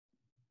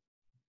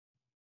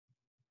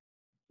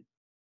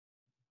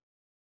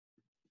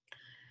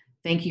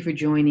Thank you for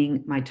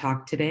joining my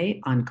talk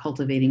today on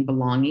cultivating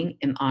belonging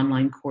in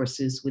online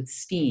courses with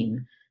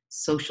STEAM,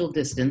 social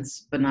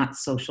distance, but not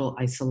social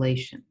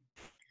isolation.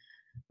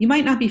 You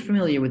might not be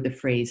familiar with the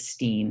phrase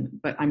STEAM,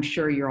 but I'm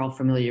sure you're all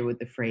familiar with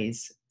the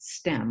phrase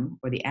STEM,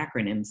 or the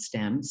acronym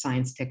STEM,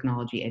 science,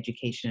 technology,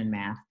 education, and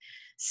math.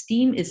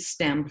 STEAM is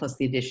STEM plus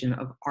the addition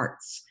of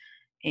arts.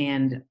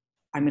 And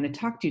I'm going to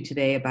talk to you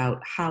today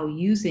about how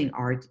using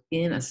art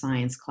in a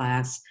science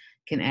class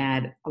can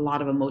add a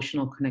lot of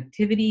emotional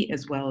connectivity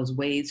as well as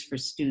ways for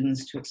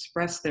students to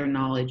express their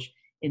knowledge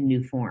in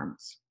new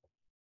forms.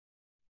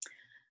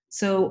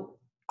 So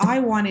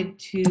I wanted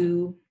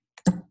to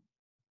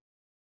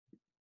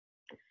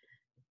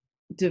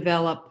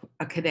develop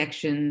a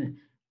connection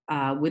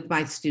with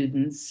my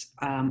students.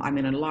 I'm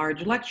in a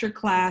large lecture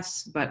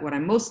class, but what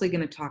I'm mostly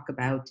going to talk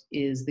about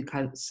is the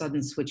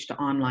sudden switch to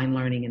online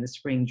learning in the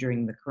spring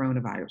during the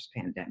coronavirus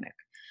pandemic.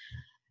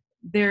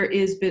 There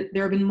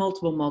have been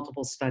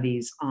multiple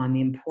studies on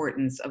the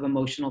importance of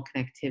emotional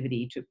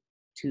connectivity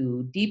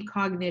to deep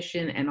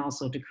cognition and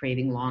also to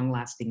creating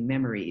long-lasting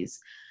memories.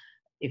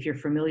 If you're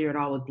familiar at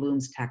all with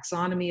Bloom's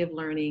taxonomy of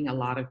learning,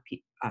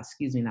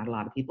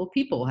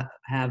 people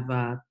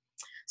have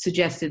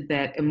suggested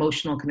that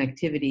emotional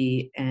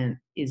connectivity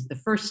is the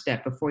first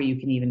step before you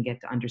can even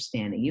get to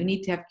understanding. You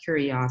need to have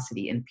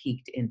curiosity and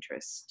piqued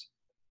interest.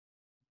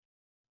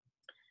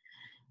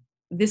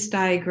 This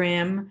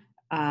diagram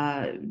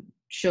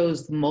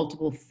shows the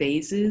multiple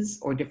phases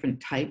or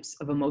different types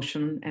of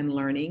emotion and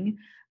learning.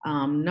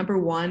 Number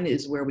one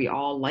is where we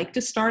all like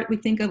to start, we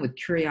think of, with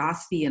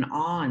curiosity and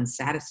awe and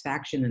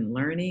satisfaction in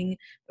learning,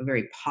 a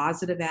very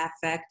positive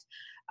affect.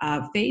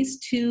 Phase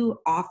two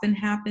often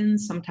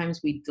happens.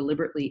 Sometimes we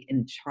deliberately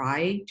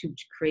try to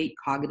create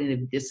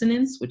cognitive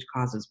dissonance, which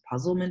causes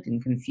puzzlement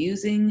and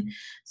confusing,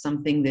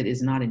 something that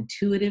is not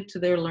intuitive to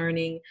their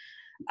learning.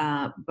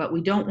 But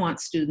we don't want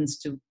students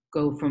to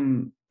go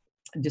from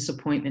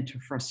disappointment to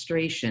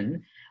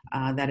frustration.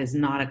 That is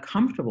not a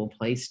comfortable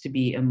place to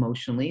be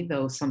emotionally,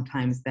 though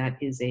sometimes that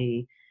is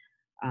a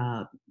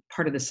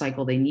part of the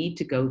cycle they need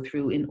to go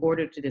through in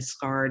order to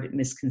discard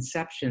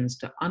misconceptions,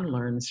 to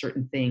unlearn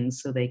certain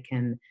things so they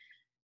can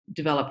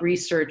develop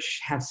research,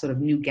 have sort of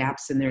new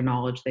gaps in their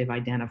knowledge they've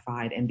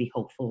identified, and be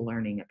hopeful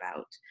learning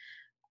about.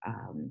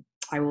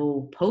 I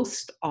will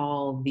post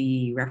all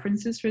the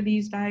references for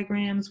these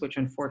diagrams, which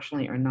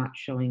unfortunately are not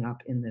showing up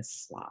in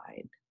this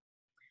slide.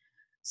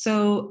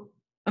 So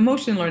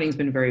emotion learning has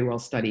been very well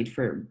studied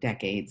for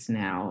decades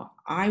now.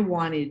 I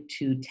wanted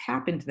to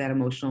tap into that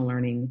emotional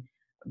learning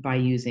by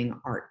using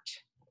art.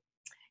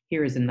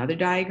 Here is another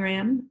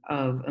diagram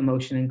of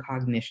emotion and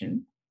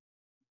cognition.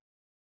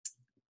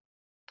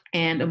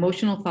 And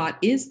emotional thought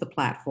is the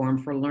platform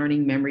for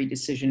learning, memory,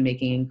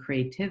 decision-making, and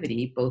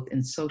creativity, both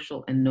in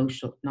social and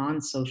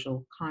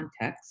non-social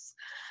contexts.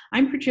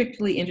 I'm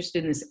particularly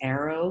interested in this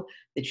arrow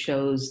that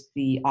shows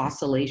the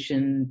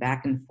oscillation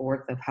back and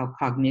forth of how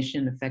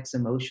cognition affects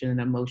emotion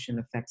and emotion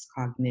affects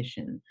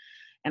cognition.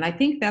 And I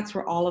think that's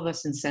where all of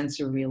us in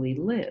Sensor really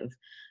live,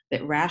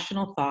 that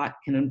rational thought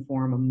can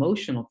inform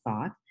emotional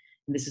thought.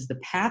 And this is the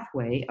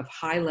pathway of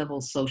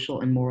high-level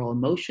social and moral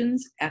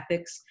emotions,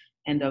 ethics,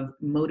 and of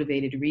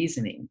motivated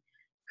reasoning.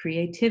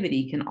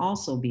 Creativity can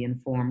also be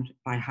informed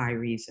by high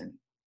reason.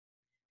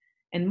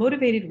 And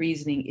motivated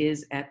reasoning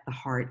is at the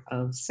heart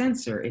of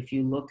Sensor. If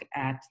you look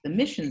at the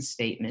mission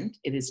statement,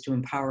 it is to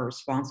empower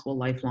responsible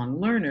lifelong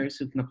learners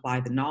who can apply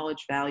the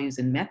knowledge, values,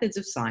 and methods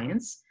of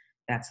science,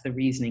 that's the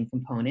reasoning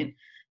component,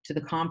 to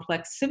the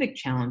complex civic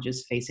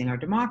challenges facing our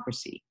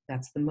democracy,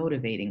 that's the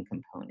motivating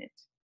component.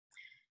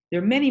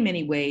 There are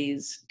many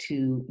ways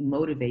to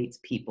motivate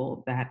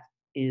people. That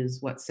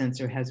is what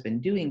Sensor has been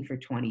doing for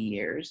 20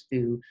 years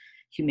through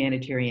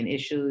humanitarian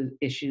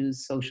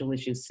issues, social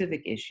issues,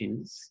 civic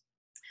issues.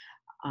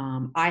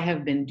 I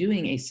have been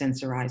doing a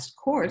sensorized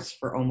course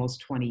for almost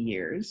 20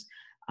 years.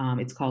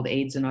 It's called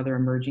AIDS and Other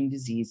Emerging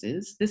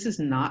Diseases. This is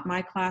not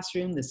my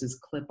classroom, this is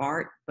clip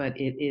art, but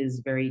it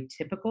is very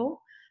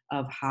typical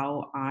of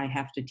how I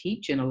have to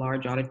teach in a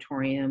large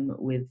auditorium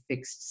with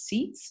fixed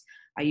seats.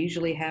 I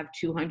usually have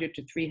 200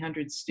 to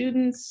 300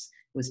 students.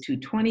 It was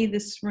 220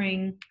 this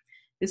spring.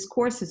 This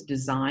course is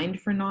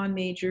designed for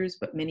non-majors,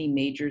 but many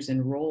majors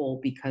enroll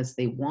because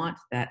they want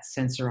that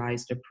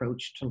sensorized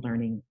approach to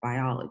learning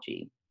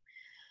biology.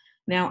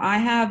 Now, I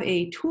have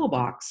a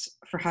toolbox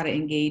for how to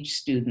engage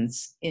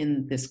students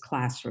in this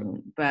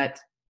classroom, but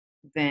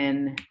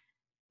then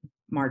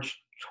March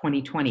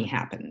 2020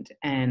 happened,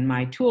 and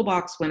my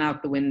toolbox went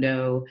out the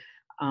window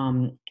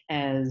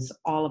as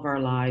all of our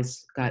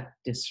lives got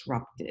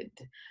disrupted.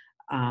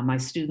 My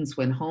students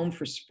went home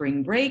for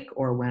spring break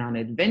or went on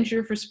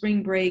adventure for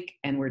spring break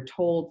and were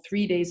told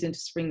 3 days into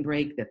spring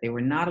break that they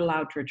were not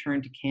allowed to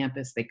return to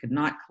campus. They could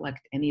not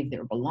collect any of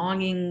their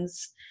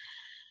belongings.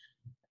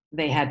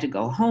 They had to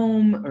go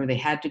home or they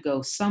had to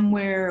go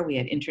somewhere. We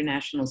had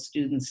international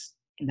students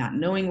not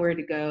knowing where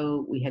to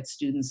go. We had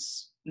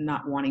students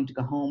not wanting to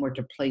go home or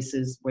to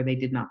places where they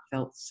did not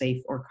feel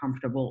safe or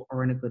comfortable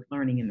or in a good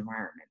learning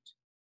environment.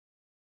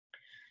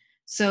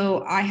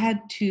 So I had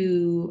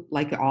to,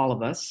 like all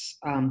of us,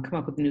 come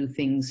up with new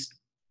things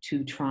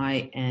to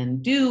try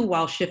and do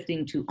while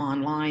shifting to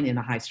online in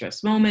a high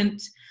stress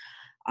moment.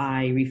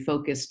 I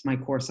refocused my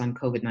course on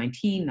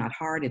COVID-19, not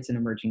hard. It's an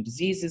emerging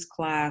diseases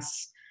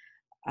class.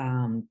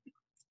 Um,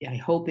 I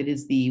hope it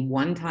is the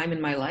one time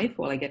in my life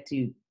where I get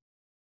to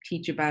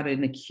teach about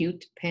an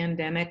acute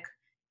pandemic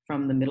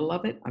from the middle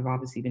of it. I've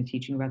obviously been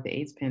teaching about the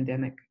AIDS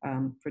pandemic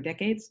for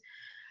decades.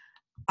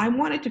 I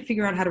wanted to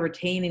figure out how to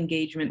retain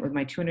engagement with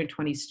my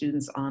 220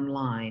 students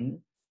online,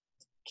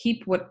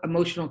 keep what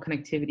emotional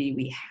connectivity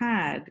we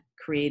had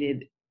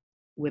created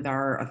with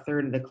a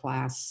third of the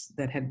class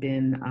that had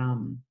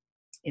been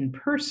in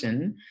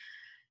person.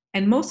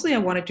 And mostly I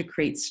wanted to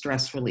create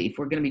stress relief.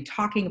 We're going to be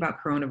talking about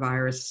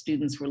coronavirus.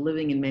 Students were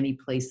living in many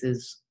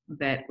places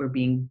that were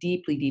being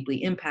deeply,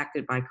 deeply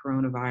impacted by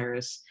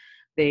coronavirus.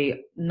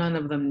 None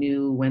of them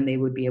knew when they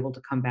would be able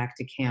to come back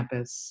to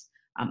campus.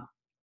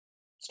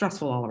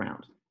 Stressful all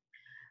around.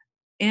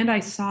 And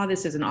I saw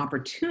this as an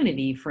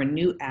opportunity for a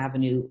new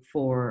avenue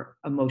for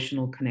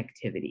emotional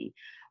connectivity.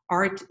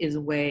 Art is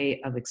a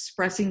way of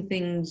expressing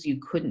things you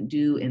couldn't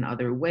do in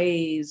other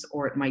ways,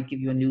 or it might give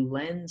you a new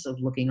lens of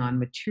looking on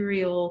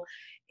material,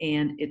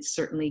 and it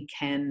certainly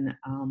can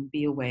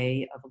be a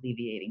way of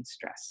alleviating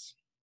stress.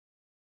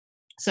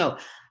 So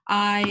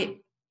I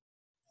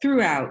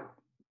threw out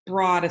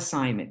broad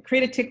assignment,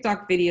 create a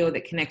TikTok video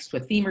that connects to a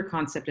theme or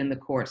concept in the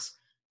course.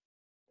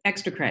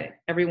 Extra credit.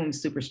 Everyone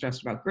was super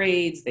stressed about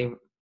grades.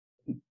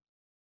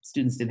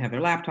 Students didn't have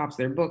their laptops,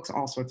 their books,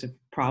 all sorts of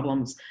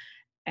problems.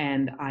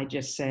 And I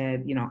just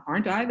said,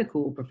 aren't I the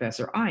cool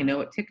professor? I know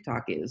what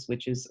TikTok is,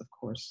 which is, of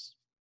course,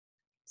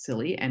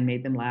 silly, and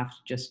made them laugh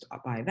just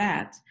by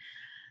that.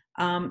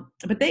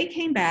 But they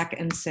came back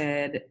and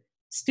said,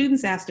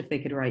 students asked if they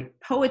could write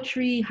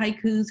poetry,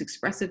 haikus,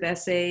 expressive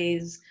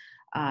essays,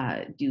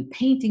 do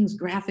paintings,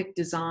 graphic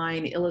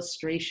design,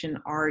 illustration,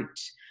 art.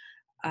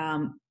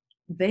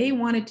 They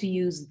wanted to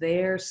use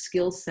their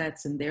skill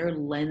sets and their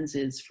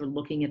lenses for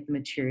looking at the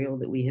material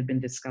that we had been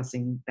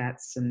discussing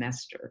that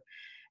semester.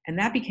 And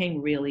that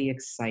became really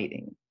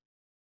exciting.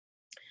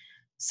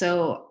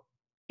 So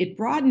it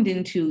broadened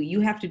into,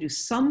 you have to do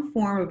some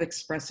form of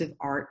expressive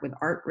art with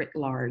art writ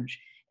large,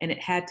 and it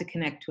had to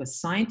connect to a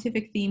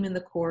scientific theme in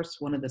the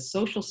course, one of the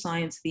social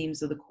science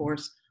themes of the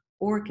course,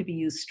 or it could be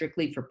used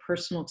strictly for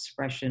personal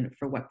expression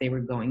for what they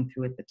were going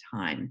through at the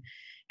time.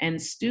 And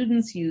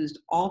students used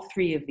all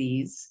three of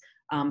these.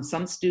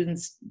 Some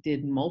students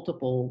did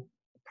multiple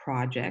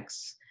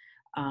projects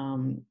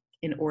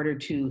in order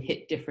to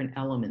hit different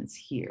elements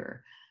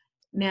here.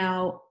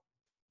 Now,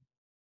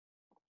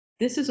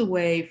 this is a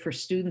way for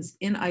students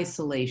in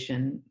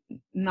isolation.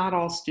 Not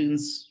all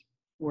students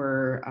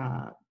were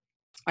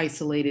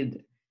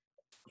isolated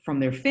from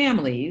their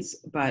families,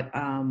 but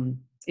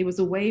it was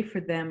a way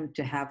for them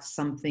to have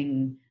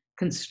something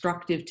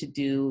constructive to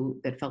do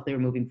that felt they were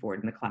moving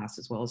forward in the class,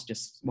 as well as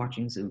just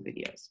watching Zoom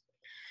videos.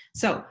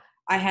 So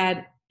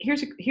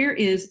here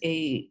is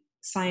a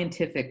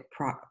scientific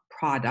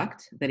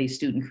product that a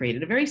student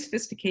created, a very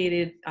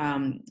sophisticated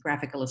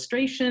graphic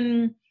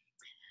illustration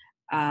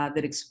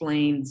that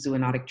explained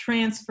zoonotic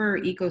transfer,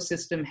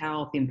 ecosystem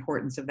health, the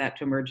importance of that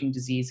to emerging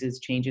diseases,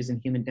 changes in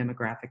human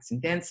demographics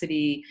and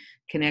density,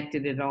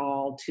 connected it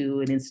all to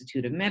an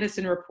Institute of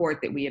Medicine report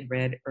that we had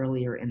read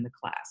earlier in the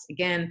class.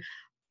 Again,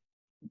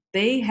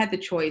 they had the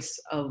choice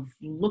of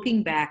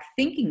looking back,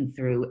 thinking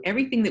through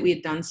everything that we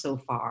had done so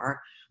far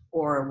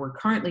or were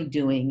currently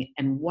doing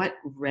and what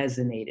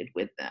resonated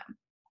with them.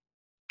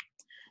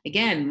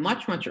 Again,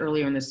 much, much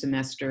earlier in the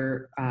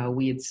semester,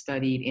 we had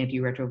studied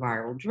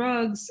antiretroviral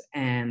drugs,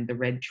 and the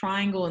red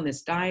triangle in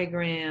this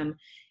diagram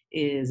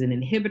is an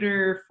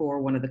inhibitor for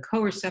one of the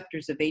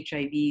co-receptors of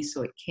HIV,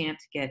 so it can't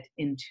get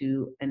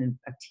into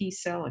a T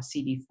cell, a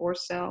CD4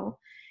 cell.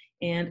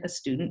 And a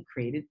student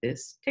created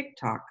this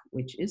TikTok,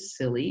 which is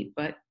silly,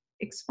 but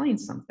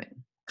explains something.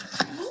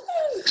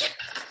 Ooh,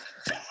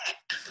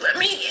 let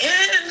me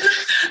in.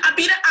 I'll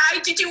be the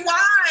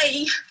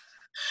IGGY.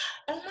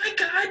 Oh my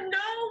God,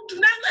 no, do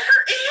not let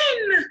her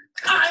in.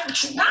 I'm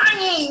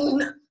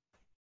trying.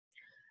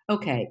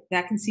 Okay,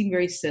 that can seem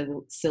very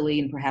silly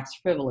and perhaps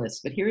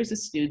frivolous, but here is a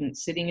student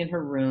sitting in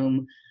her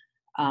room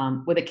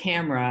with a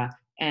camera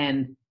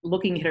and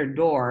looking at her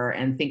door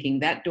and thinking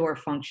that door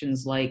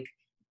functions like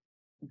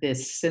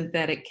this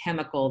synthetic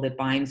chemical that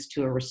binds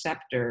to a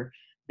receptor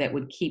that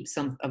would keep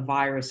a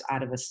virus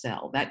out of a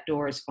cell. That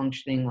door is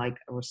functioning like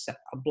a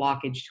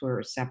blockage to a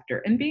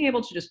receptor, and being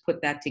able to just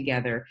put that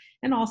together,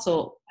 and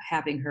also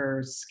having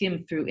her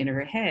skim through in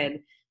her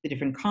head the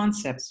different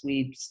concepts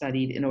we've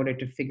studied in order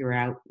to figure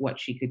out what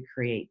she could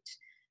create.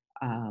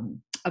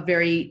 A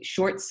very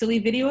short, silly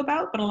video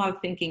about, but a lot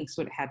of thinking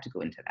sort of had to go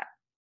into that.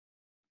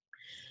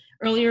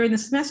 Earlier in the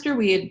semester,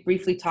 we had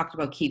briefly talked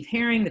about Keith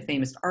Haring, the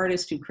famous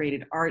artist who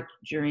created art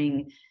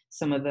during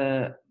some of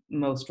the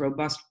most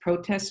robust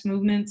protest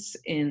movements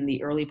in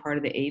the early part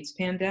of the AIDS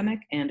pandemic,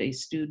 and a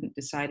student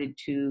decided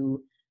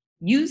to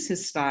use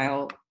his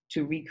style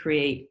to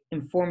recreate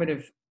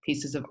informative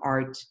pieces of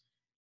art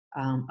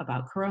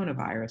about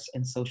coronavirus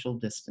and social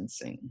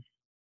distancing.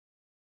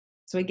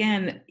 So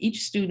again,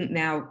 each student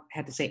now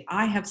had to say,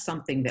 I have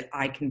something that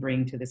I can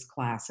bring to this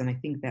class. And I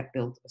think that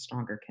built a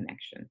stronger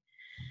connection.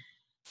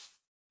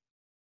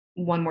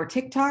 One more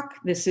TikTok.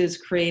 This is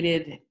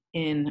created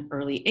in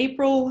early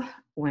April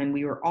when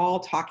we were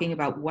all talking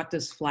about what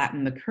does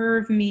flatten the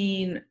curve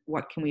mean?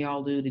 What can we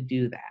all do to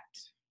do that?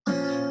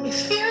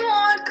 If you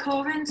want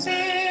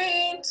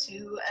quarantine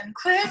to end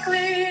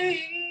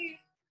quickly,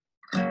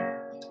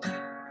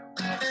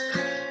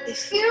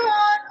 if you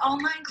want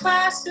online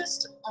classes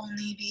to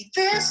only be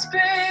this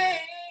spring,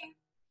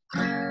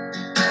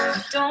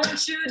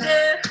 don't you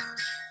dare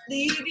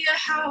leave your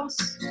house.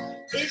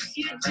 If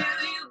you do,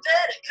 you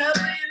better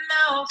cover your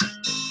mouth.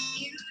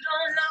 You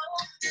don't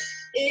know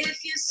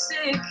if you're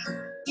sick.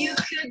 You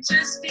could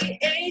just be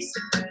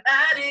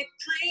asymptomatic.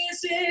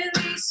 Please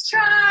at least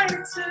try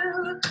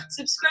to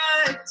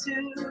subscribe to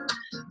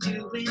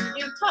doing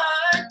your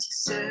part to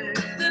serve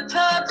the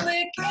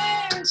public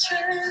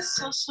interest,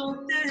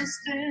 social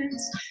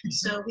distance,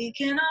 so we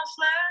can all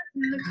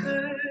flatten the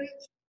curve.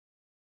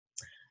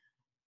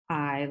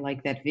 I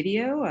like that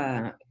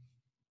video.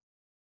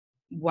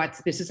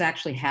 This is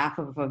actually half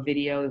of a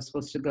video is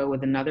supposed to go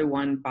with another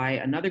one by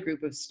another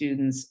group of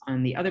students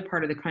on the other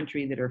part of the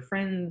country that are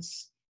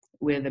friends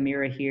with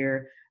Amira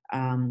here.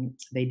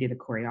 They did a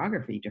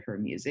choreography to her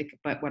music,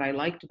 but what I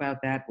liked about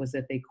that was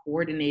that they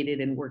coordinated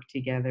and worked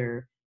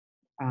together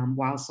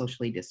while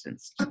socially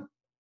distanced.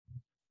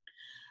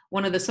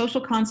 One of the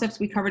social concepts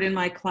we covered in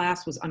my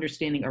class was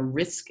understanding a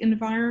risk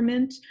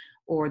environment,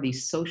 or the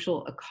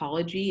social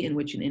ecology in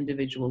which an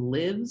individual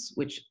lives,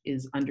 which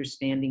is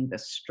understanding the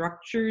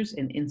structures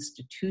and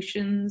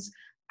institutions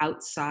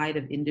outside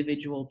of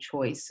individual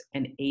choice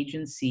and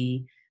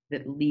agency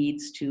that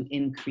leads to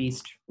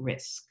increased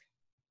risk.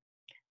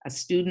 A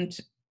student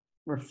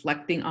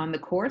reflecting on the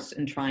course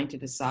and trying to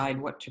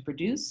decide what to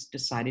produce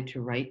decided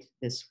to write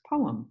this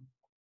poem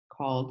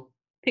called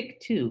Pick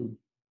Two.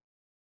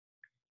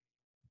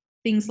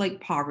 Things like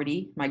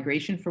poverty,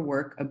 migration for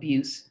work,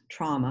 abuse,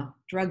 trauma,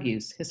 drug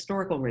use,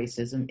 historical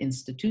racism,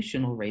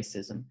 institutional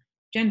racism,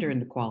 gender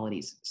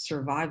inequalities,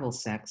 survival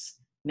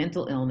sex,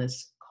 mental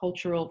illness,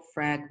 cultural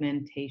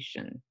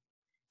fragmentation.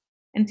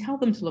 And tell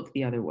them to look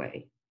the other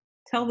way.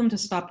 Tell them to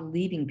stop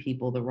leading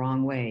people the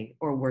wrong way,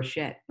 or worse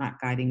yet, not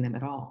guiding them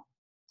at all.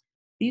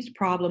 These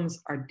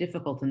problems are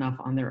difficult enough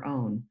on their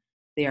own.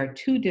 They are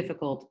too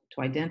difficult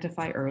to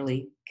identify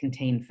early,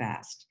 contain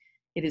fast.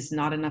 It is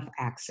not enough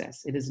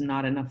access. It is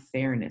not enough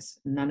fairness.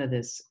 None of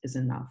this is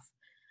enough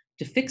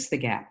to fix the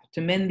gap,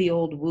 to mend the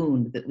old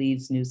wound that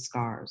leaves new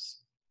scars.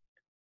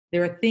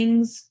 There are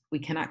things we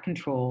cannot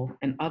control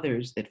and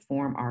others that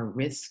form our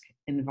risk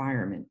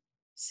environment.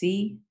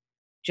 See,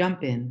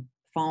 jump in,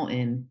 fall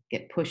in,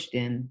 get pushed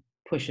in,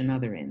 push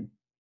another in.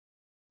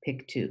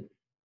 Pick two.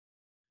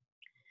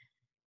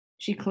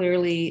 She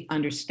clearly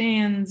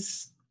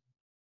understands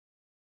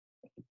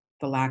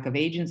the lack of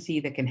agency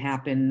that can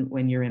happen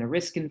when you're in a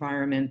risk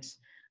environment,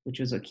 which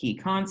was a key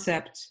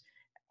concept,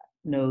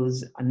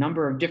 knows a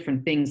number of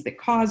different things that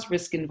cause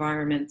risk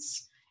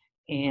environments,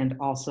 and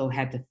also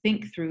had to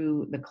think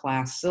through the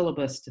class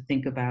syllabus to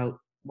think about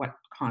what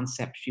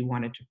concept she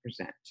wanted to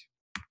present.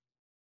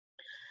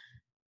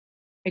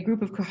 A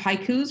group of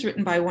haikus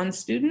written by one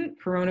student: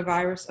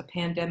 coronavirus, a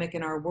pandemic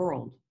in our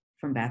world,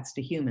 from bats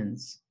to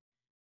humans.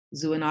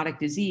 Zoonotic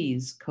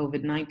disease,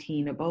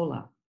 COVID-19,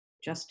 Ebola,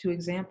 just two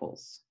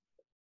examples.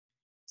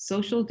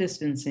 Social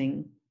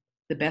distancing,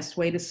 the best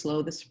way to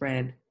slow the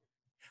spread,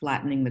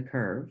 flattening the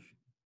curve.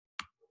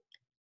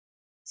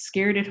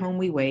 Scared at home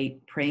we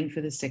wait, praying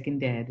for the sick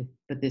and dead,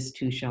 but this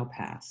too shall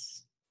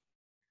pass.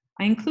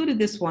 I included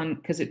this one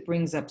because it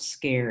brings up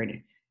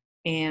scared,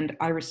 and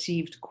I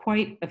received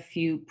quite a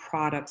few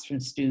products from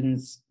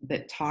students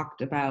that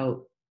talked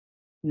about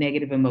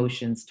negative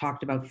emotions,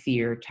 talked about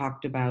fear,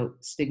 talked about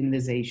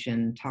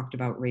stigmatization, talked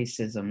about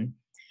racism.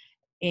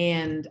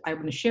 And I'm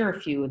going to share a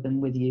few of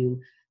them with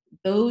you.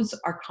 Those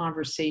are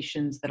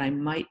conversations that I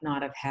might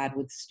not have had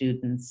with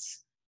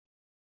students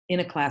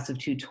in a class of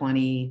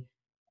 220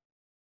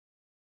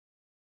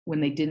 when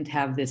they didn't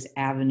have this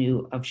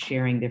avenue of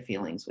sharing their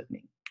feelings with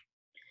me.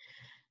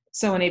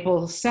 So on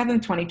April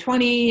 7th,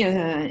 2020,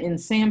 in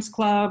Sam's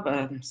Club,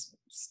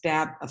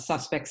 a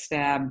suspect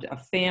stabbed a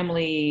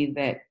family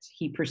that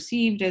he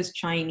perceived as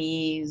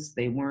Chinese.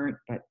 They weren't,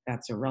 but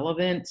that's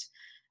irrelevant,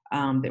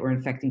 that were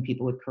infecting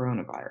people with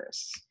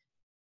coronavirus.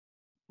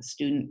 A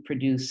student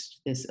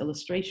produced this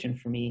illustration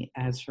for me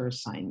as her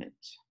assignment.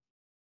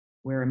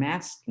 Wear a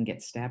mask and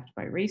get stabbed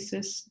by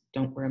racists.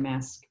 Don't wear a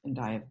mask and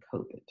die of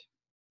COVID.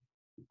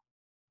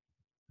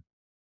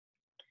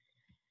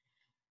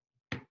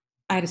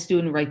 I had a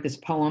student write this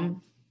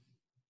poem.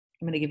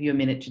 I'm going to give you a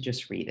minute to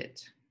just read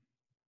it.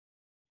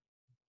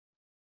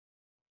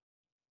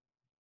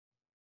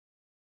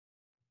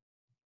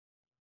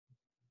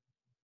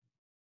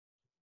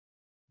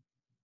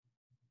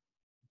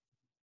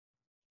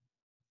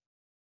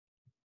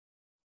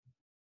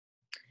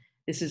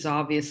 This is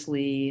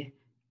obviously,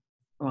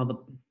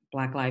 well,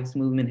 Black Lives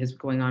Movement has been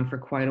going on for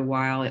quite a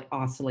while. It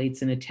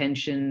oscillates in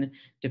attention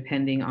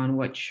depending on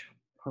which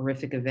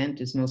horrific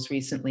event is most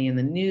recently in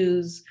the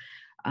news.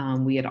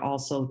 We had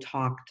also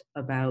talked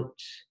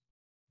about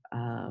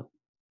uh,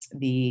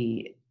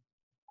 the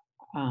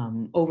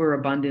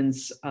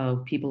overabundance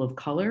of people of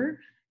color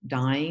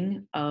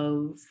dying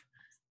of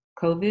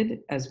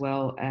COVID, as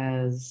well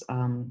as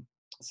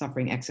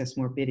suffering excess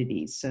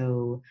morbidity.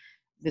 So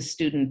this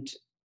student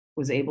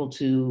was able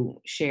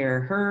to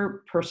share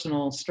her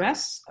personal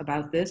stress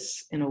about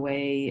this in a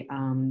way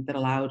that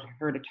allowed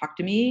her to talk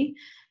to me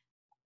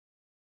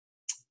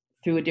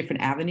through a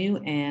different avenue.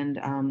 And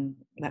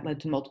that led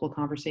to multiple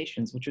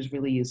conversations, which was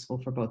really useful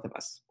for both of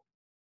us.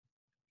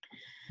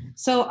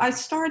 So I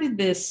started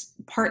this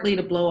partly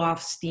to blow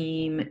off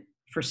steam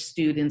for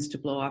students, to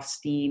blow off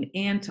steam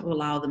and to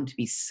allow them to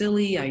be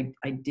silly.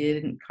 I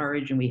did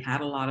encourage, and we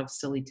had a lot of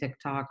silly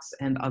TikToks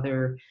and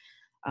other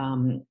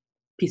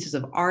pieces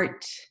of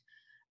art.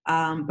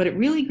 But it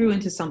really grew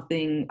into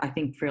something, I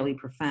think, fairly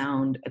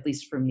profound, at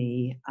least for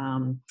me.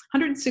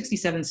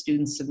 167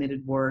 students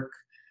submitted work.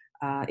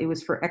 It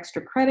was for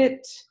extra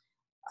credit.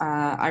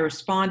 I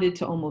responded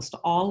to almost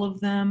all of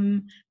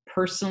them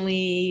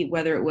personally,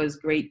 whether it was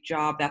great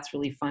job, that's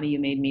really funny, you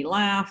made me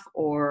laugh,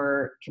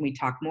 or can we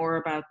talk more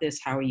about this?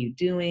 How are you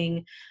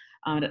doing?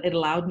 It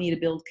allowed me to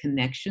build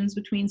connections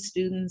between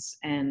students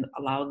and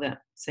allow them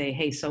say,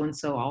 hey,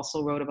 so-and-so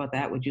also wrote about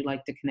that. Would you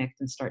like to connect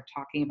and start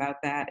talking about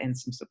that? And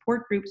some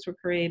support groups were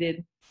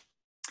created.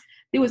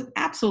 There was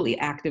absolutely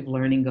active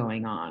learning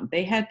going on.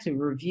 They had to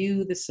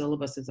review the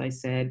syllabus, as I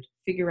said,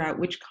 figure out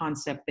which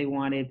concept they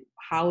wanted,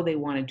 how they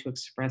wanted to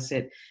express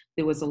it.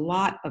 There was a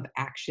lot of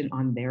action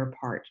on their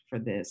part for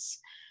this.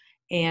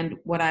 And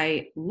what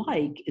I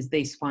like is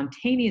they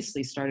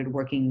spontaneously started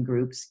working in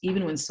groups,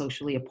 even when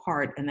socially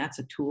apart, and that's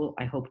a tool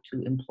I hope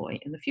to employ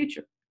in the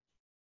future.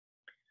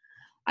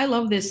 I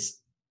love this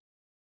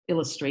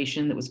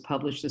illustration that was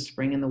published this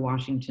spring in the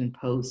Washington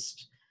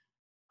Post.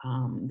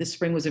 This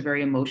spring was a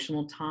very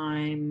emotional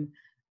time.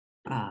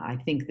 I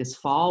think this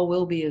fall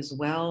will be as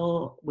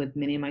well with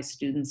many of my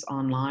students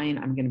online.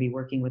 I'm going to be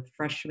working with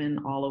freshmen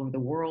all over the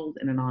world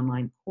in an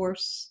online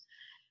course.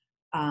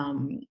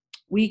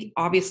 We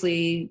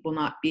obviously will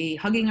not be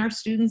hugging our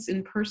students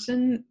in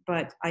person,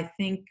 but I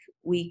think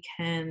we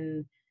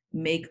can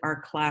make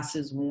our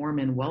classes warm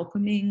and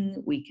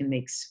welcoming. We can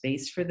make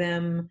space for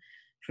them,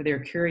 for their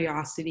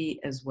curiosity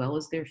as well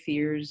as their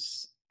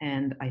fears.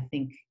 And I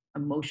think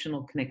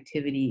emotional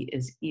connectivity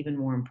is even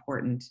more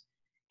important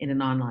in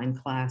an online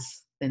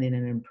class than in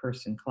an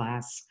in-person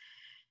class.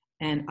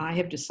 And I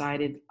have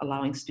decided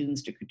allowing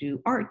students to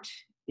do art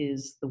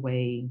is the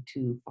way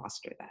to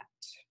foster that.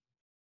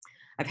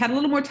 I've had a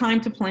little more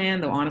time to plan,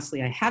 though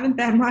honestly I haven't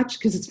that much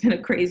because it's been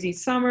a crazy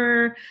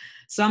summer.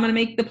 So I'm going to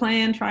make the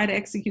plan, try to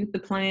execute the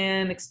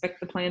plan, expect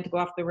the plan to go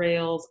off the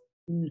rails,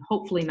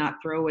 hopefully not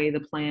throw away the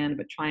plan,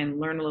 but try and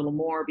learn a little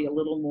more, be a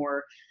little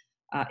more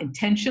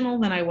intentional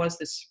than I was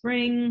this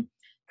spring,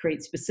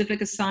 create specific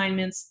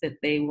assignments that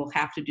they will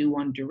have to do,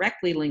 one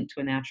directly linked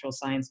to a natural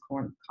science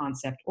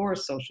concept or a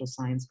social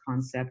science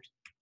concept,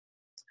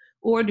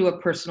 or do a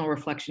personal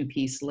reflection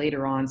piece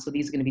later on. So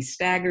these are going to be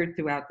staggered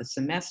throughout the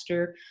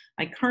semester.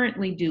 I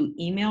currently do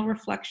email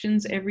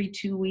reflections every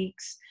 2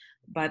 weeks,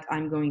 but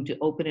I'm going to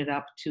open it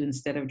up to,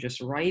 instead of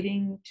just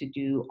writing, to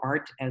do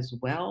art as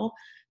well.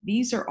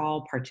 These are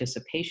all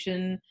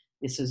participation.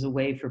 This is a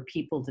way for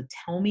people to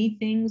tell me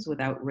things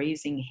without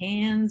raising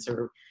hands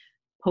or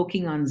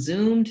poking on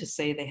Zoom to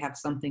say they have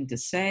something to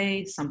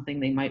say, something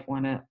they might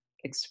want to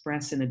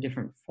express in a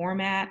different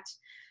format.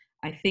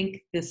 I think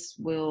this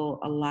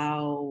will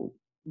allow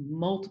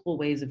multiple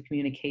ways of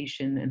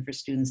communication and for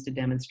students to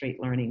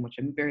demonstrate learning, which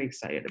I'm very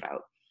excited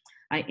about.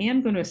 I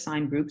am going to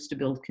assign groups to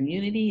build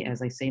community.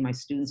 As I say, my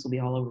students will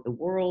be all over the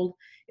world.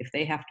 If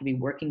they have to be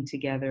working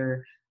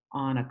together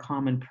on a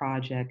common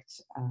project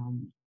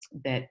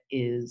that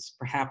is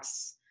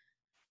perhaps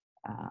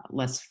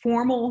less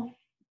formal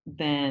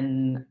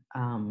than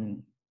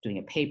doing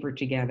a paper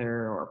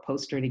together or a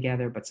poster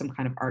together, but some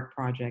kind of art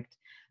project,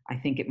 I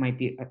think it might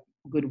be a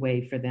good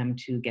way for them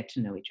to get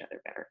to know each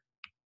other better.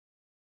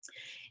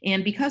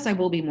 And because I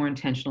will be more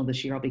intentional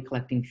this year, I'll be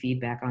collecting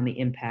feedback on the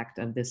impact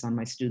of this on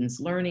my students'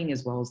 learning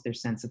as well as their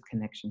sense of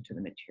connection to the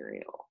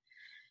material.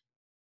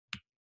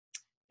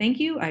 Thank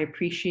you. I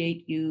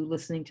appreciate you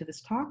listening to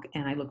this talk,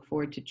 and I look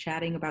forward to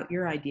chatting about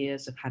your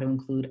ideas of how to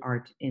include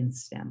art in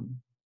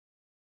STEM.